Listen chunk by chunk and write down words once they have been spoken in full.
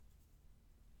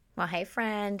Well, hey,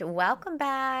 friend, welcome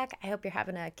back. I hope you're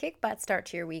having a kick butt start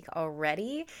to your week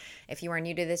already. If you are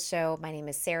new to this show, my name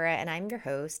is Sarah, and I'm your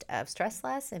host of Stress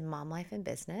Less in Mom Life and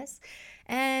Business.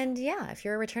 And yeah, if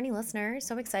you're a returning listener,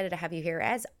 so excited to have you here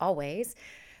as always.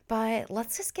 But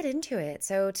let's just get into it.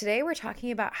 So, today we're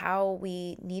talking about how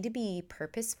we need to be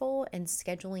purposeful in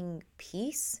scheduling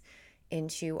peace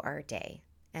into our day.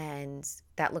 And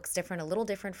that looks different, a little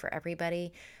different for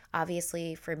everybody.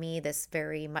 Obviously, for me, this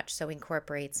very much so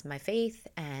incorporates my faith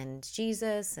and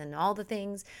Jesus and all the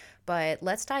things. But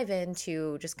let's dive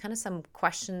into just kind of some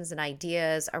questions and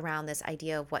ideas around this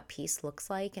idea of what peace looks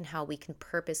like and how we can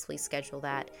purposely schedule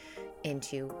that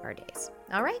into our days.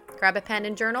 All right, grab a pen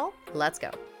and journal. Let's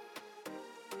go.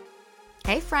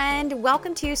 Hey friend,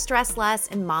 welcome to Stress Less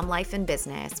in Mom Life and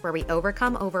Business, where we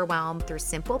overcome overwhelm through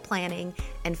simple planning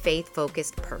and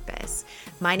faith-focused purpose.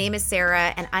 My name is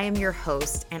Sarah and I am your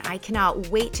host, and I cannot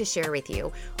wait to share with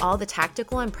you all the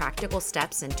tactical and practical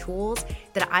steps and tools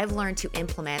that I've learned to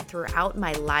implement throughout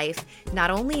my life, not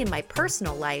only in my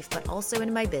personal life, but also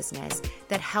in my business,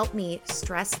 that help me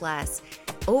stress less,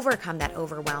 overcome that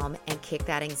overwhelm, and kick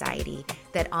that anxiety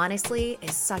that honestly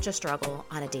is such a struggle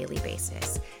on a daily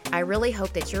basis. I really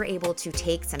hope that you're able to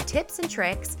take some tips and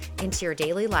tricks into your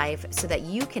daily life so that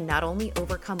you can not only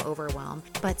overcome overwhelm,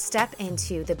 but step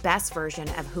into the best version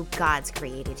of who God's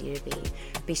created you to be.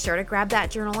 Be sure to grab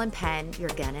that journal and pen. You're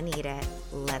gonna need it.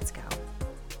 Let's go.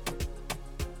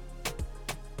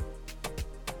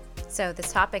 So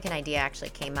this topic and idea actually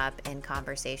came up in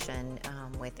conversation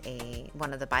with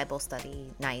one of the Bible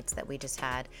study nights that we just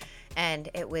had. And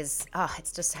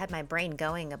it's just had my brain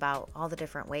going about all the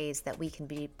different ways that we can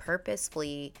be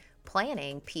purposefully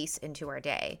planning peace into our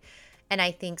day. And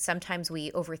I think sometimes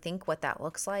we overthink what that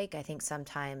looks like. I think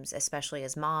sometimes, especially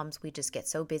as moms, we just get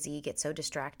so busy, get so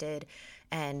distracted.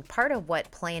 And part of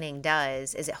what planning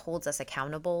does is it holds us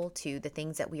accountable to the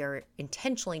things that we are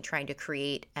intentionally trying to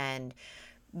create and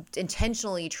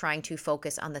intentionally trying to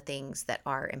focus on the things that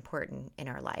are important in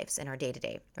our lives, in our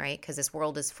day-to-day, right? Because this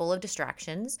world is full of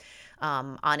distractions.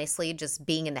 Honestly, just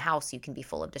being in the house, you can be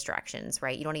full of distractions,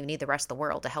 right? You don't even need the rest of the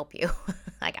world to help you.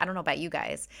 Like, I don't know about you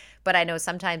guys, but I know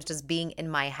sometimes just being in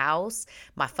my house,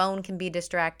 my phone can be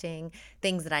distracting.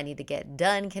 Things that I need to get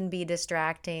done can be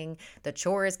distracting. The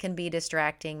chores can be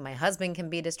distracting. My husband can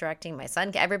be distracting. My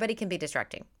son, everybody can be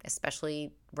distracting,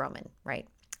 especially Roman, right?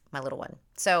 My little one.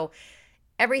 So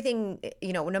everything,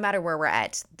 no matter where we're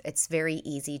at, it's very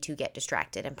easy to get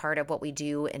distracted. And part of what we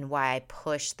do and why I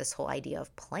push this whole idea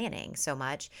of planning so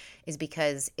much is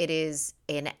because it is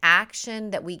an action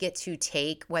that we get to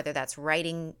take, whether that's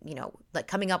writing, like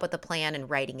coming up with a plan and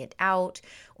writing it out,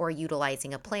 or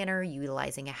utilizing a planner,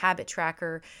 utilizing a habit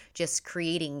tracker, just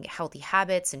creating healthy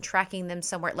habits and tracking them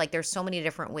somewhere. Like there's so many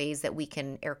different ways that we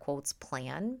can, air quotes,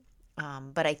 plan.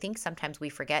 But I think sometimes we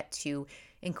forget to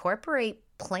incorporate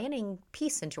planning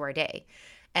peace into our day.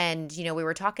 And, we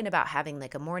were talking about having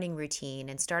like a morning routine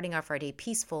and starting off our day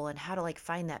peaceful and how to like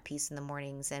find that peace in the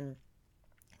mornings. And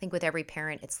I think with every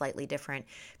parent, it's slightly different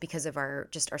because of our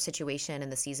situation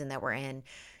and the season that we're in.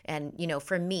 And,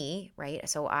 for me, right,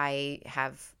 so I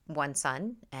have one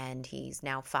son and he's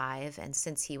now 5. And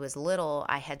since he was little,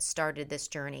 I had started this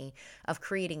journey of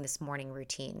creating this morning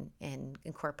routine and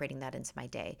incorporating that into my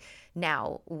day.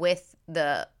 Now,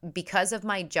 because of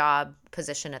my job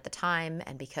position at the time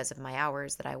and because of my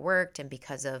hours that I worked and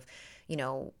because of,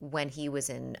 when he was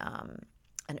in,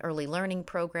 an early learning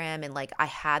program, and like I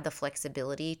had the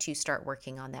flexibility to start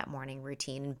working on that morning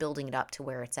routine and building it up to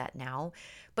where it's at now.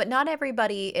 But not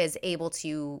everybody is able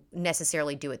to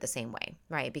necessarily do it the same way,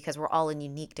 right? Because we're all in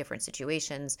unique different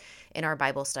situations. In our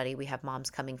Bible study, we have moms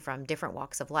coming from different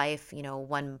walks of life.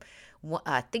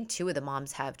 I think 2 of the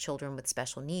moms have children with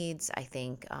special needs. I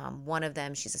think one of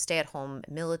them, she's a stay-at-home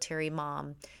military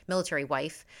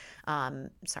wife.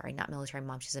 Sorry, not military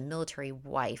mom. She's a military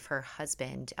wife. Her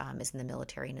husband is in the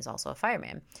military and is also a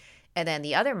fireman. And then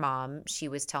the other mom, she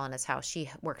was telling us how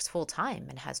she works full time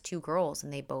and has 2 girls,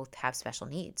 and they both have special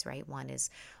needs, right? One is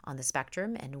on the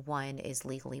spectrum and one is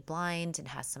legally blind and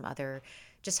has some other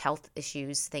just health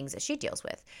issues, things that she deals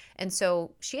with. And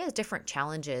so she has different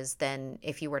challenges than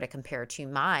if you were to compare to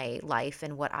my life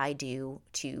and what I do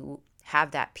to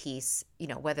have that peace,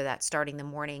 whether that's starting the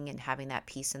morning and having that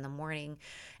peace in the morning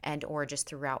and or just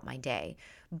throughout my day.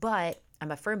 But I'm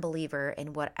a firm believer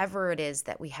in whatever it is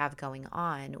that we have going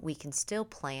on, we can still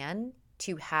plan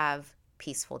to have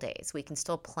peaceful days. We can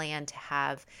still plan to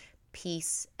have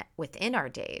peace within our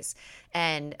days.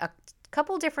 And a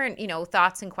couple different,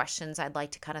 thoughts and questions I'd like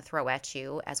to kind of throw at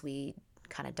you as we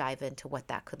kind of dive into what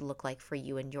that could look like for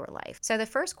you in your life. So the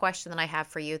first question that I have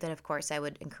for you, that of course I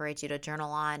would encourage you to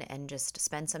journal on and just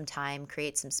spend some time,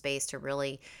 create some space to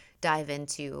really dive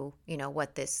into,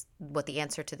 what the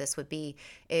answer to this would be,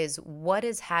 is what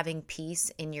is having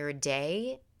peace in your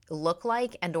day look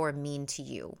like and or mean to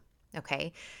you?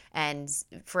 Okay. And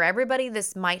for everybody,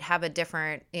 this might have a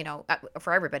different,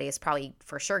 for everybody, it's probably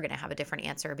for sure going to have a different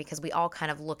answer, because we all kind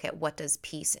of look at what does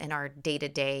peace in our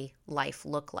day-to-day life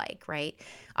look like, right?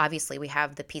 Obviously, we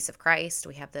have the peace of Christ.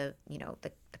 We have the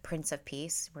Prince of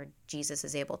Peace, where Jesus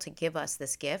is able to give us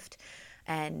this gift.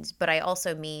 But I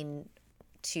also mean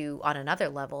on another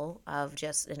level of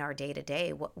just in our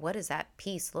day-to-day, what does that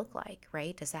peace look like,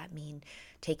 right? Does that mean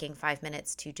taking 5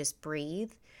 minutes to just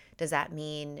breathe? Does that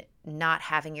mean not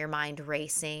having your mind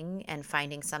racing and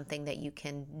finding something that you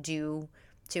can do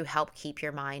to help keep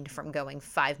your mind from going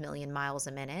 5 million miles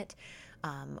a minute?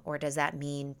 Or does that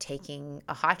mean taking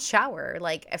a hot shower?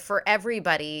 Like, for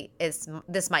everybody,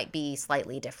 this might be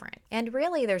slightly different. And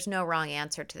really, there's no wrong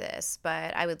answer to this,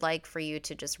 but I would like for you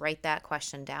to just write that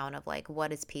question down of like,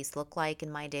 what does peace look like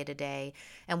in my day-to-day,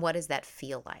 and what does that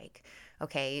feel like?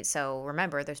 Okay, so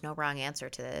remember, there's no wrong answer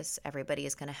to this. Everybody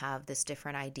is going to have this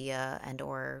different idea and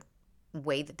or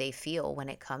way that they feel when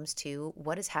it comes to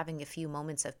what is having a few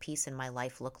moments of peace in my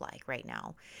life look like right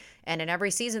now. And in every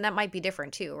season, that might be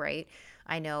different too, right?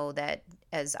 I know that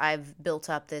as I've built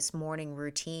up this morning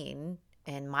routine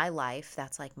in my life,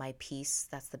 that's like my peace.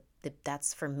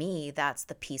 That's for me, that's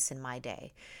the peace in my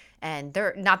day. And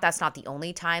that's not the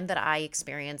only time that I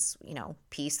experience,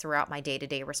 peace throughout my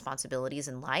day-to-day responsibilities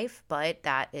in life, but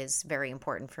that is very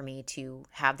important for me to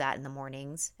have that in the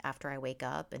mornings after I wake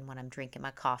up and when I'm drinking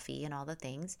my coffee and all the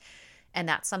things. And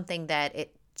that's something that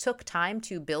it took time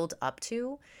to build up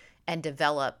to and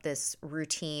develop this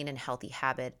routine and healthy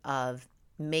habit of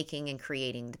making and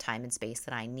creating the time and space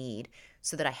that I need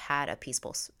so that I had a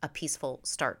peaceful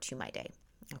start to my day.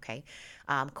 Okay.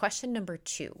 Question number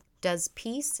 2, does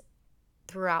peace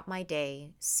throughout my day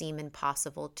seem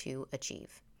impossible to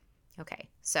achieve? Okay,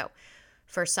 so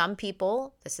for some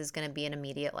people, this is going to be an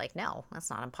immediate like, no, that's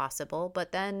not impossible.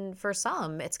 But then for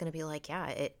some, it's going to be like, yeah,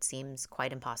 it seems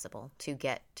quite impossible to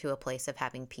get to a place of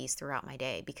having peace throughout my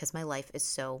day because my life is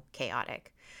so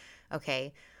chaotic.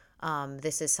 Okay,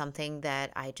 this is something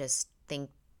that I just think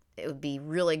it would be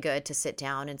really good to sit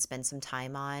down and spend some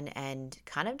time on and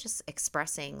kind of just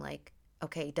expressing like,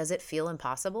 okay, does it feel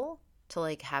impossible to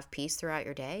like have peace throughout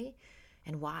your day,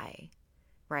 and why?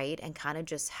 Right? And kind of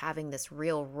just having this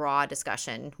real raw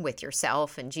discussion with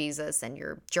yourself and Jesus and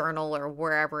your journal or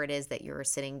wherever it is that you're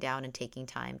sitting down and taking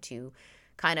time to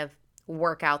kind of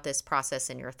work out this process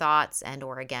in your thoughts and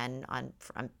or again on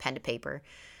pen to paper.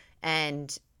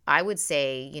 And I would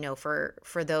say,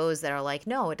 for those that are like,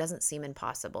 no, it doesn't seem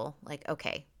impossible, like,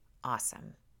 okay,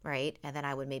 awesome. Right? And then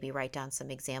I would maybe write down some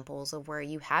examples of where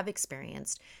you have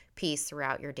experienced peace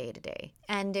throughout your day to day.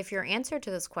 And if your answer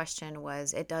to this question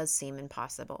was, it does seem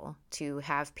impossible to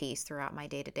have peace throughout my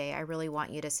day to day, I really want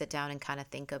you to sit down and kind of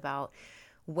think about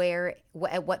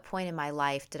at what point in my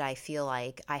life did I feel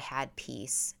like I had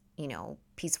peace,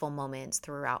 peaceful moments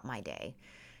throughout my day.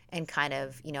 And kind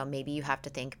of, maybe you have to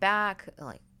think back,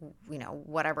 like,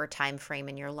 whatever time frame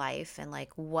in your life, and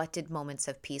like, what did moments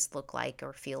of peace look like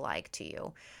or feel like to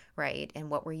you, right? And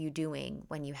what were you doing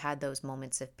when you had those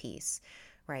moments of peace,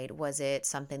 right? Was it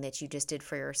something that you just did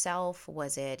for yourself?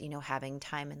 Was it, having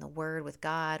time in the Word with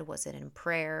God? Was it in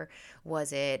prayer?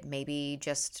 Was it maybe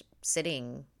just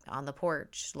sitting on the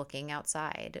porch looking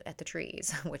outside at the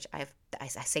trees, which I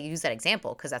say use that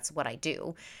example because that's what I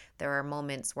do. There are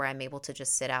moments where I'm able to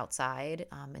just sit outside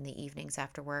in the evenings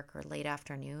after work or late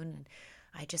afternoon, and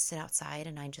I just sit outside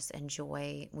and I just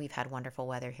enjoy. We've had wonderful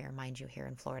weather here, mind you, here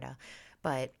in Florida,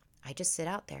 but I just sit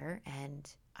out there and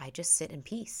I just sit in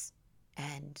peace.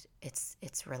 And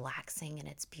it's relaxing and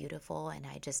it's beautiful. And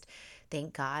I just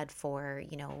thank God for,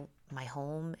 my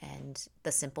home and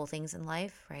the simple things in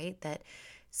life, right? That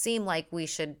seem like we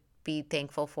should be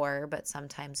thankful for, but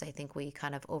sometimes I think we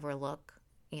kind of overlook,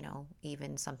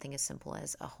 even something as simple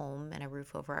as a home and a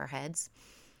roof over our heads.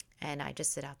 And I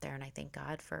just sit out there and I thank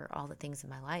God for all the things in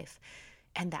my life.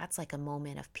 And that's like a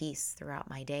moment of peace throughout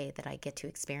my day that I get to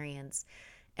experience.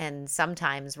 And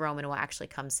sometimes Roman will actually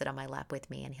come sit on my lap with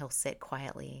me and he'll sit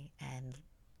quietly and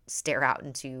stare out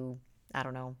into, I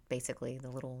don't know, basically the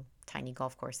little tiny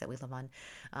golf course that we live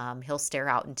on. He'll stare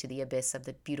out into the abyss of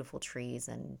the beautiful trees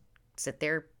and sit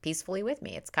there peacefully with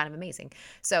me. It's kind of amazing.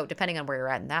 So depending on where you're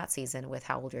at in that season with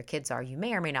how old your kids are, you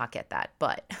may or may not get that.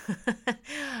 But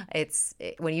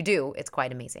when you do, it's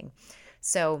quite amazing.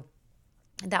 So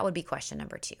that would be question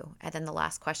number 2. And then the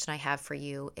last question I have for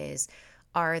you is,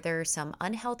 Are there some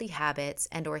unhealthy habits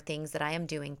and or things that I am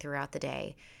doing throughout the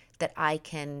day that I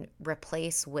can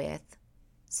replace with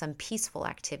some peaceful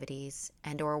activities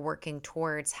and or working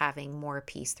towards having more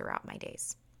peace throughout my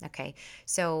days? Okay.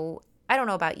 So I don't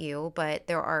know about you, but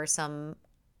there are some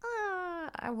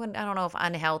I don't know if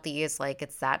unhealthy is like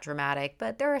it's that dramatic,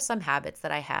 but there are some habits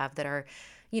that I have that are,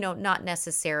 not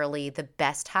necessarily the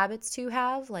best habits to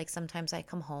have. Like sometimes I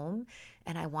come home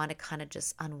and I want to kind of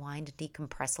just unwind and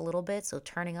decompress a little bit. So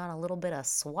turning on a little bit of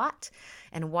SWAT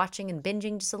and watching and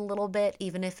binging just a little bit,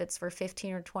 even if it's for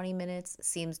 15 or 20 minutes,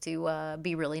 seems to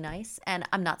be really nice. And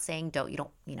I'm not saying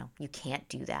you can't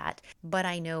do that. But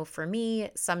I know for me,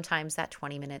 sometimes that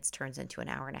 20 minutes turns into an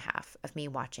hour and a half of me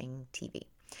watching TV.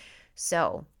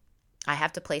 So I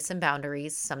have to place some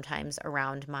boundaries sometimes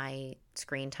around my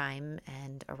screen time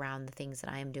and around the things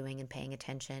that I am doing and paying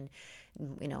attention,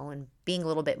 and being a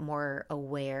little bit more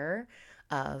aware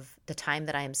of the time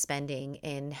that I am spending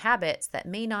in habits that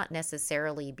may not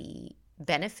necessarily be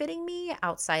benefiting me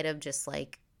outside of just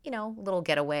like, a little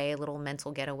getaway, a little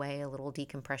mental getaway, a little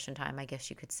decompression time, I guess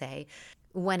you could say.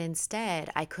 When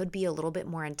instead I could be a little bit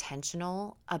more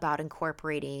intentional about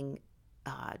incorporating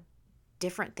uh,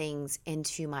 different things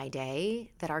into my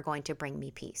day that are going to bring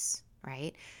me peace,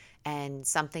 right? And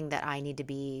something that I need to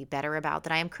be better about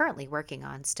that I am currently working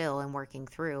on still and working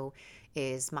through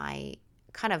is my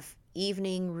kind of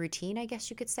evening routine, I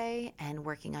guess you could say, and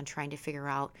working on trying to figure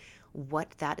out what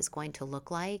that is going to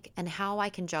look like and how I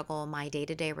can juggle my day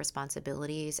to day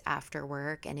responsibilities after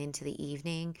work and into the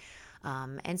evening,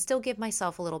 and still give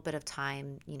myself a little bit of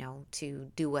time,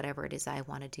 to do whatever it is I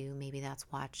want to do. Maybe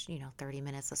that's watch, 30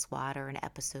 minutes of SWAT or an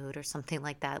episode or something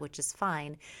like that, which is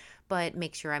fine, but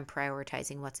make sure I'm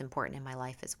prioritizing what's important in my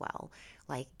life as well.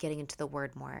 Like getting into the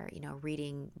word more,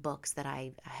 reading books that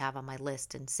I have on my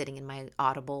list and sitting in my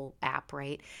Audible app,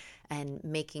 right? And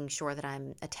making sure that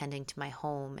I'm attending to my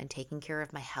home and taking care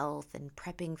of my health and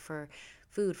prepping for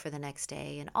food for the next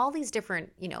day and all these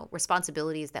different,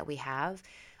 responsibilities that we have.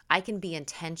 I can be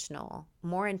intentional,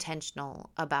 more intentional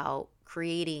about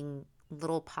creating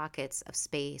little pockets of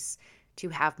space to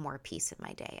have more peace in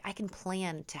my day. I can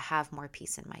plan to have more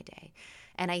peace in my day.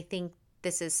 And I think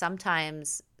this is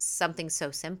sometimes something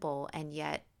so simple, and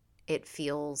yet it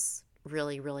feels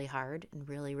really, really hard and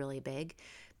really, really big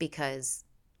because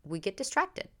we get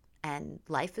distracted and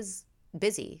life is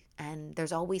busy and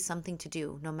there's always something to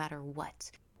do no matter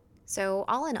what. So,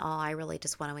 all in all, I really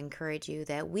just want to encourage you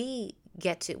that we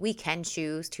can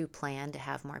choose to plan to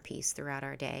have more peace throughout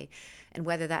our day. And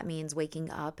whether that means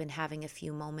waking up and having a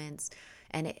few moments,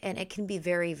 and it can be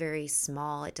very, very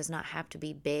small. It does not have to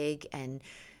be big and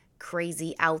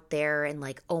crazy out there and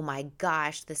like, oh my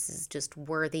gosh, this is just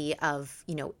worthy of,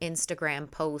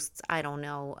 Instagram posts. I don't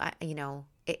know.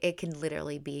 It can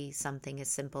literally be something as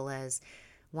simple as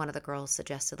one of the girls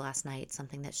suggested last night,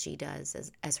 something that she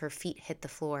does as her feet hit the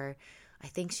floor. I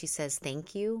think she says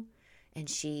thank you, and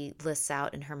she lists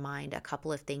out in her mind a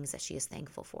couple of things that she is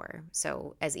thankful for.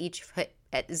 So as each foot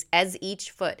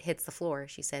hits the floor,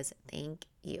 she says thank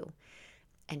you,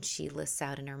 and she lists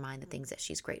out in her mind the things that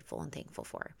she's grateful and thankful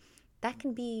for. That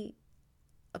can be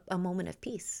a moment of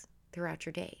peace throughout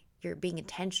your day. You're being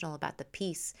intentional about the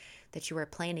peace that you are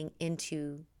planning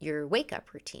into your wake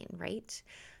up routine, right?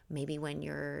 Maybe when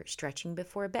you're stretching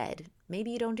before bed,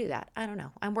 maybe you don't do that. I don't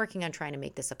know. I'm working on trying to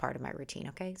make this a part of my routine,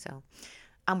 okay? So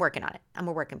I'm working on it. I'm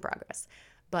a work in progress.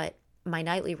 But my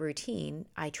nightly routine,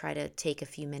 I try to take a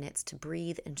few minutes to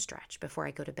breathe and stretch before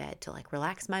I go to bed to like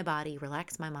relax my body,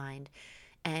 relax my mind.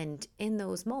 And in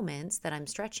those moments that I'm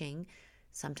stretching,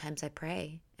 sometimes I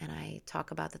pray and I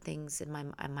talk about the things in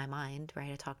my mind,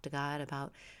 right? I talk to God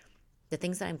about the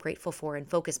things that I'm grateful for and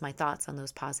focus my thoughts on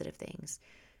those positive things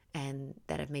and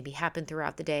that have maybe happened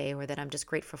throughout the day or that I'm just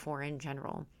grateful for in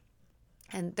general.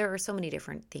 And there are so many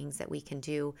different things that we can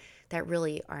do that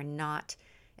really are not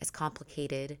as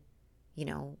complicated,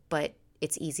 but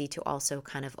it's easy to also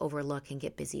kind of overlook and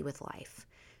get busy with life.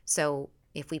 So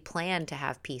if we plan to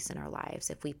have peace in our lives,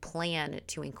 if we plan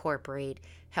to incorporate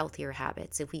healthier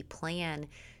habits, if we plan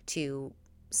to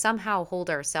somehow hold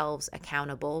ourselves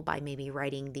accountable by maybe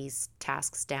writing these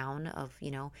tasks down of,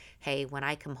 hey, when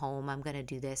I come home, I'm going to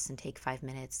do this and take 5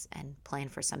 minutes and plan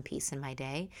for some peace in my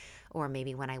day. Or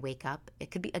maybe when I wake up,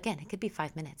 it could be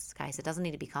 5 minutes, guys. It doesn't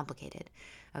need to be complicated.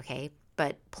 Okay.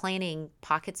 But planning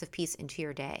pockets of peace into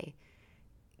your day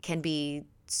can be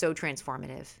so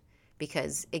transformative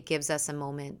because it gives us a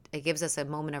moment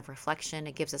of reflection.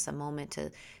 It gives us a moment to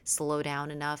slow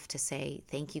down enough to say,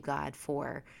 thank you, God,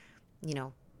 for,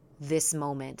 this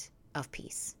moment of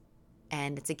peace.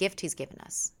 And it's a gift he's given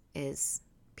us is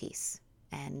peace.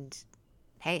 And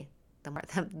hey,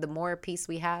 The more peace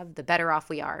we have, the better off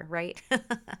we are, right?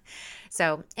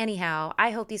 So anyhow,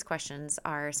 I hope these questions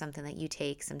are something that you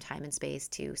take some time and space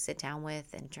to sit down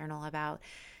with and journal about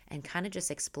and kind of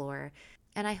just explore.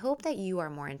 And I hope that you are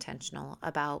more intentional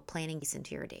about planning peace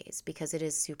into your days, because it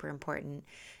is super important,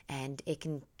 and it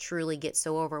can truly get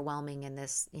so overwhelming in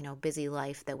this, busy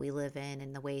life that we live in,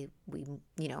 and the way we,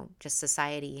 just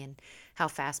society and how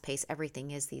fast paced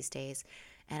everything is these days.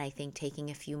 And I think taking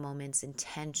a few moments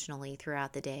intentionally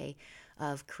throughout the day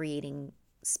of creating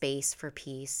space for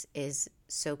peace is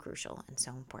so crucial and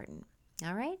so important.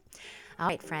 All right. All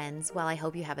right, friends. Well, I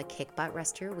hope you have a kick butt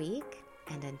rest of your week.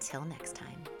 And until next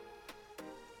time.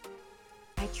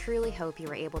 I truly hope you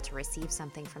were able to receive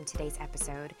something from today's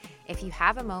episode. If you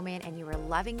have a moment and you are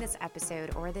loving this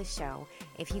episode or this show,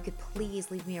 if you could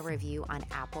please leave me a review on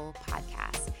Apple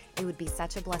Podcasts. It would be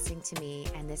such a blessing to me,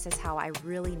 and this is how I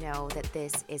really know that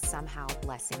this is somehow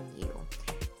blessing you.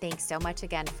 Thanks so much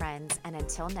again, friends, and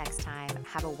until next time,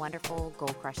 have a wonderful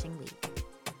goal-crushing week.